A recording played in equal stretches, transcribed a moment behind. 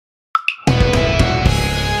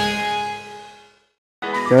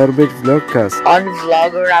Garbage Vlogcast. On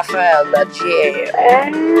vloggerrafael.ga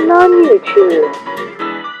and on YouTube.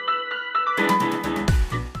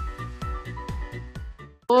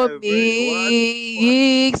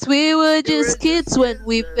 Weeks, we were just kids when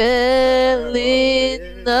we fell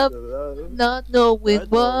in love, not knowing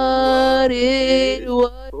what it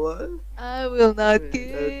was. What? I will not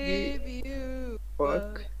give you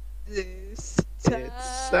Fuck. this It's time.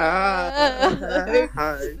 sad.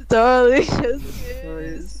 Darling, just Kiss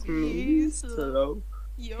kiss me me slow. slow.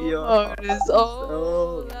 Your heart is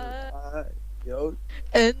all Yo,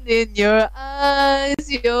 and in your eyes,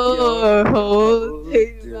 you're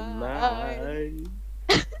holding mine.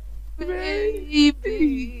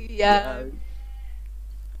 Baby, I'm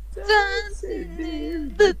dancing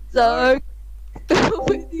in the dark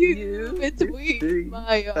with you between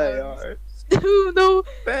my arms. Oh no,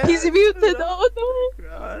 he's muted. Oh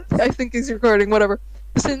no. I think he's recording, whatever.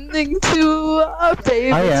 Listening to our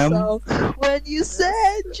favorite song. When you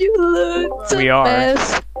said you looked We a are.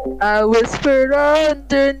 mess, I whispered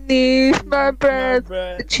underneath my breath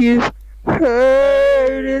that you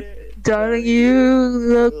heard it. Darling, you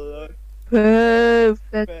look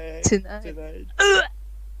perfect tonight. I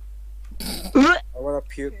wanna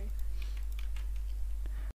puke.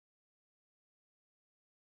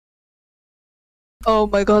 Oh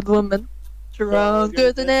my god, woman.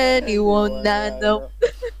 Stronger than anyone I know.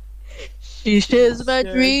 She shares my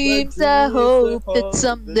dreams. I hope that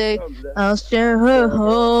someday I'll share her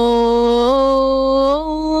home.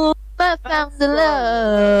 I found the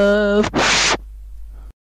love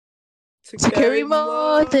to carry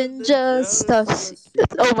more than just us.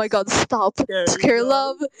 Oh my god, stop. To carry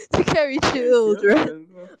love, to carry children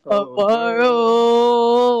of our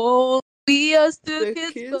own. We are still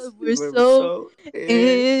kids, but we're so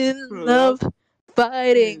in love,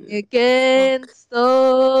 fighting against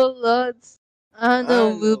all odds. I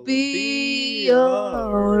know we'll be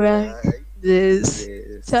alright this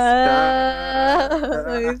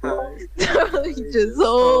time. Darling, just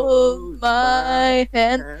hold my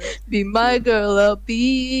hand. Be my girl, I'll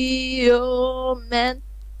be your man.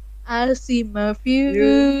 I see my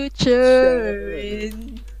future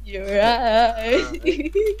in your eyes.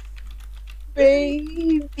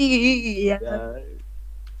 Baby, I'm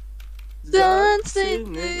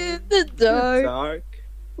dancing in the dark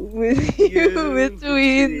with you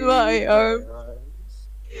between my arms,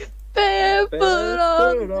 barefoot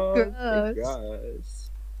on the grass,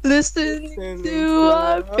 listening to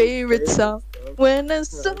our favorite song. When I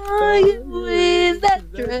saw you in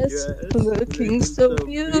that dress, looking so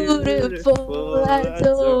beautiful, I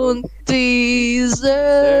don't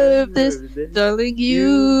deserve this. Darling, you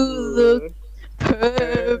look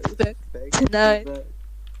perfect tonight.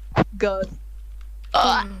 God.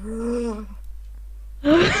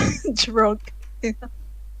 Drunk.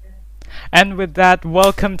 And with that,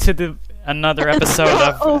 welcome to another episode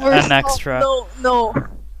of An Extra. No.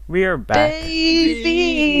 We are back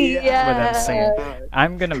Baby, with them singing.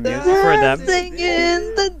 I'm gonna mute for them. dancing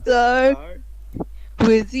in the dark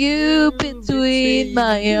with you between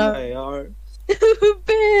my arms,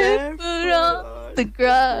 barefoot on the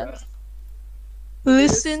grass,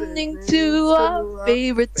 listening to our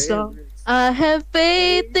favorite song. I have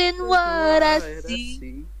faith in what I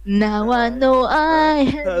see. Now I know I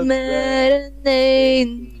have met an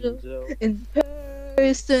angel in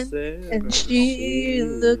person, and she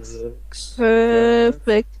looks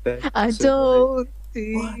perfect. I don't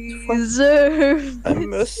deserve I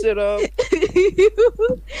messed it up. you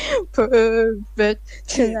perfect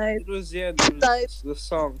tonight. It was the end. Tonight. It's the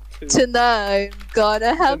song too. Tonight, I'm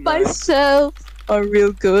gonna have Tonight. myself a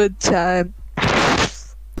real good time.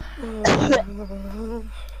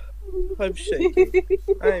 I'm shaking.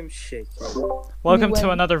 I'm shaking. Welcome to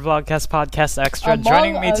When- another Vlogcast Podcast Extra. Among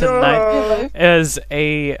Joining me us- tonight is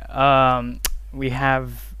we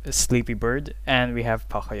have Sleepy Bird and we have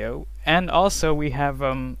Pakoyo, and also we have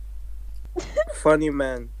Funny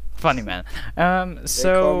man. Funny Man. They call me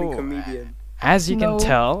So comedian. as you No. can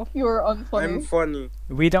tell, You're I'm unfunny. funny.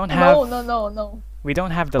 we don't have No. we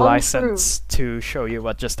don't have the Untrue. license to show you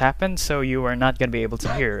what just happened, so you are not gonna be able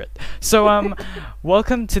to hear it. So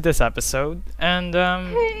welcome to this episode, and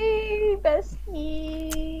Hey,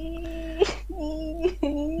 bestie.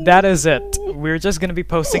 that is it. We're just gonna be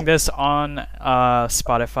posting this on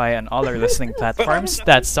Spotify and all our listening platforms.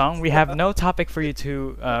 That song. We have no topic for you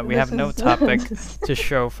to. We have no topic to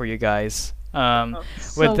show for you guys.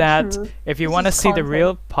 With that, if you This want to is see the content.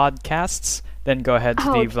 real podcasts, then go ahead to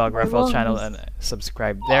the Ouch, Vlog my Rafael channel lungs. and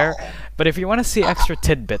subscribe there. But if you want to see extra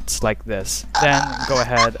tidbits like this, then go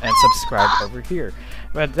ahead and subscribe over here.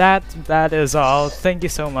 But that is all. Thank you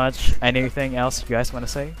so much. Anything else you guys want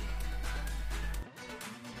to say?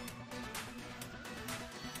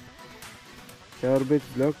 Garbage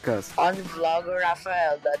Vlogcast. On vlogger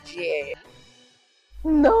Rafael.ga.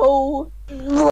 No.